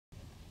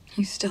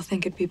You still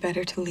think it'd be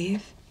better to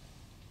leave?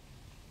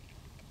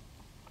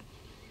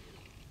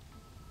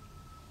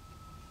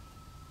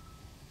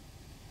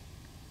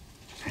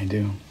 I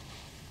do.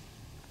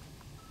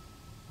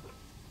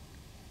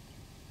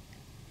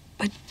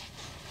 But,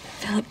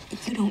 Philip,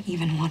 you don't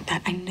even want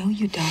that. I know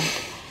you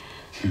don't.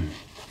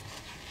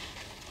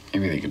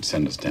 Maybe they could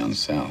send us down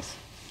south.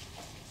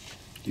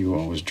 You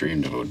always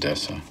dreamed of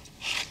Odessa.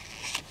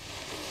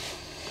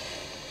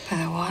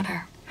 By the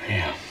water.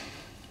 Yeah.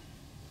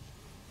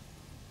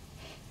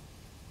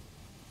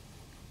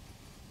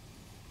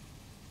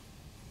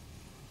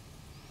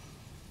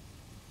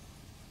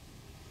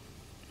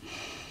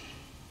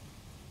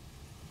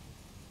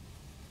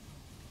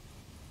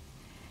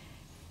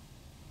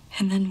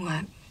 And then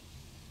what?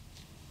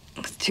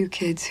 With two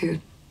kids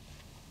who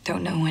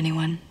don't know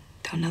anyone,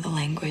 don't know the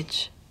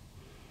language.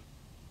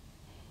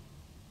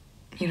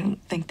 You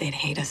don't think they'd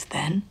hate us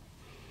then?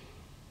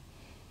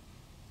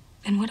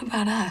 And what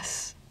about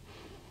us?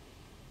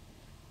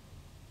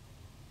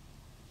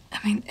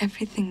 I mean,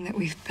 everything that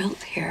we've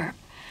built here,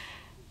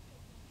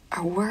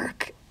 our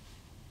work,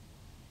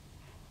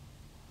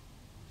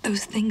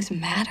 those things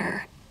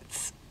matter.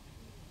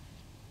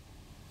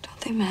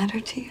 Don't they matter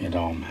to you? It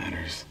all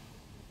matters.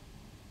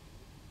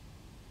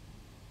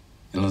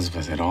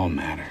 Elizabeth, it all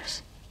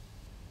matters.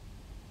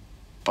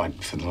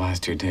 But for the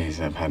last 2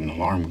 days, I've had an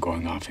alarm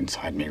going off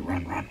inside me.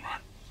 Run, run, run.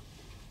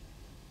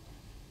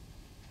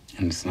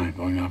 And it's not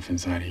going off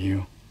inside of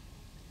you.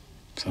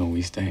 So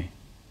we stay.